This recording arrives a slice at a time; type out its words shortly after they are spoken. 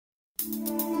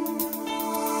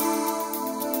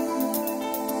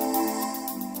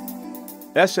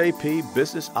SAP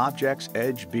Business Objects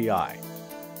Edge BI,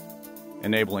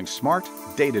 enabling smart,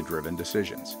 data-driven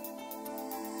decisions.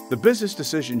 The business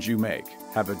decisions you make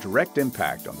have a direct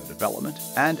impact on the development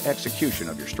and execution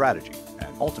of your strategy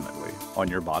and ultimately on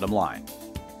your bottom line.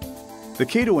 The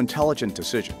key to intelligent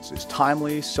decisions is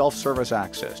timely, self-service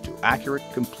access to accurate,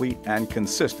 complete, and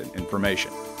consistent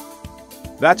information.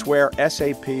 That's where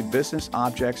SAP Business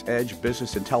Objects Edge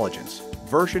Business Intelligence,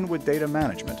 version with data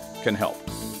management, can help.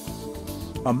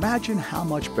 Imagine how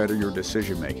much better your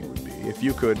decision-making would be if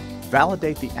you could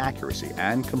validate the accuracy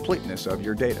and completeness of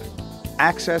your data,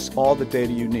 access all the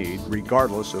data you need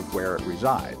regardless of where it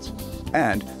resides,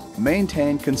 and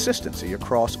maintain consistency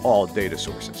across all data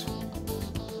sources.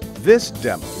 This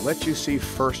demo lets you see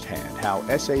firsthand how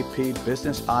SAP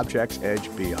Business Objects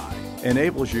Edge BI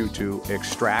enables you to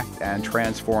extract and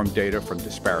transform data from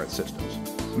disparate systems,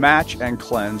 match and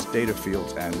cleanse data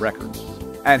fields and records,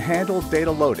 and handle data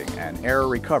loading and error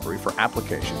recovery for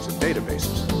applications and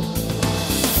databases.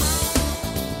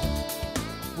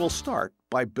 We'll start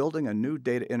by building a new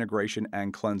data integration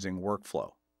and cleansing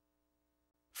workflow.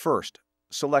 First,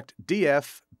 select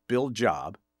DF Build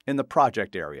Job in the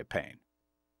Project Area pane.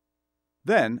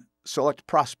 Then, select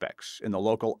Prospects in the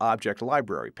Local Object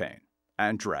Library pane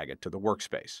and drag it to the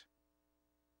workspace.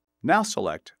 Now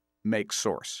select Make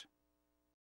Source.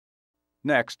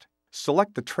 Next,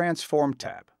 select the Transform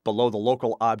tab below the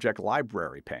Local Object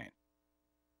Library pane.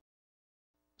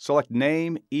 Select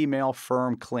Name, Email,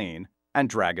 Firm, Clean and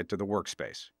drag it to the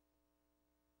workspace.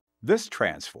 This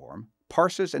transform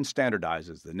parses and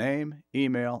standardizes the name,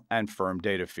 email, and firm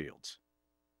data fields.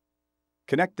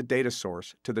 Connect the data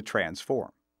source to the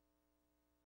transform.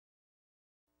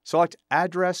 Select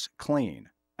Address Clean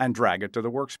and drag it to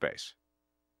the workspace.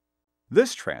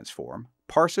 This transform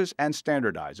parses and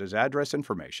standardizes address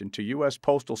information to U.S.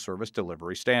 Postal Service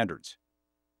delivery standards.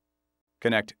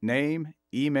 Connect Name,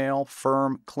 Email,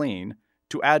 Firm, Clean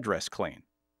to Address Clean.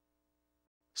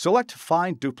 Select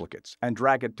Find Duplicates and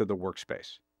drag it to the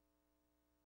workspace.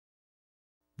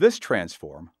 This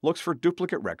transform looks for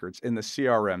duplicate records in the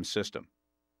CRM system.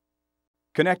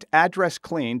 Connect Address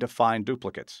Clean to find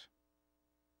duplicates.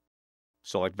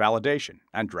 Select Validation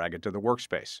and drag it to the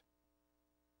workspace.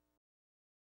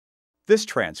 This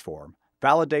transform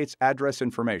validates address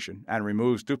information and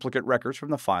removes duplicate records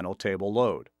from the final table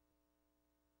load.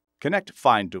 Connect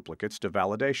Find Duplicates to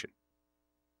Validation.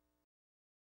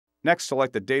 Next,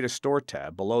 select the Data Store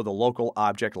tab below the Local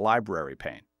Object Library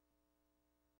pane.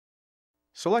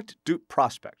 Select Dupe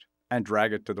Prospect and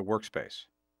drag it to the workspace.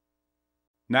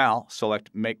 Now, select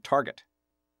Make Target.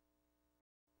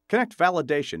 Connect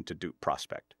Validation to Dupe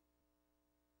Prospect.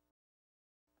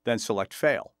 Then select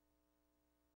Fail.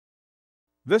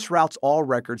 This routes all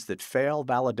records that fail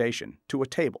validation to a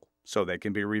table so they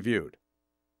can be reviewed.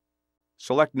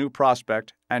 Select New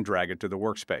Prospect and drag it to the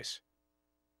workspace.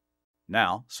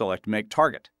 Now, select Make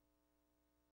Target.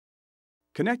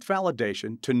 Connect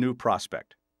Validation to New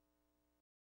Prospect.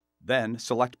 Then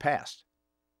select Pass.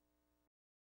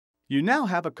 You now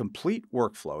have a complete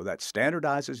workflow that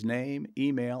standardizes name,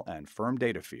 email, and firm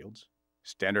data fields,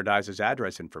 standardizes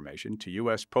address information to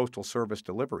U.S. Postal Service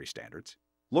delivery standards,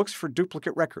 looks for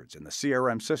duplicate records in the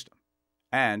CRM system,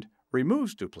 and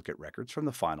removes duplicate records from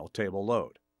the final table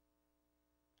load.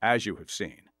 As you have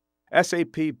seen,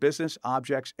 SAP Business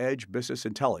Objects Edge Business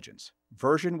Intelligence,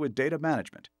 version with data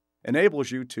management,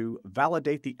 enables you to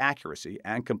validate the accuracy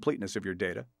and completeness of your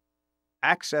data,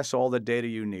 access all the data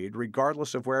you need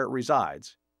regardless of where it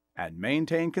resides, and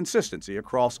maintain consistency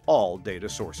across all data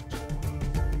sources.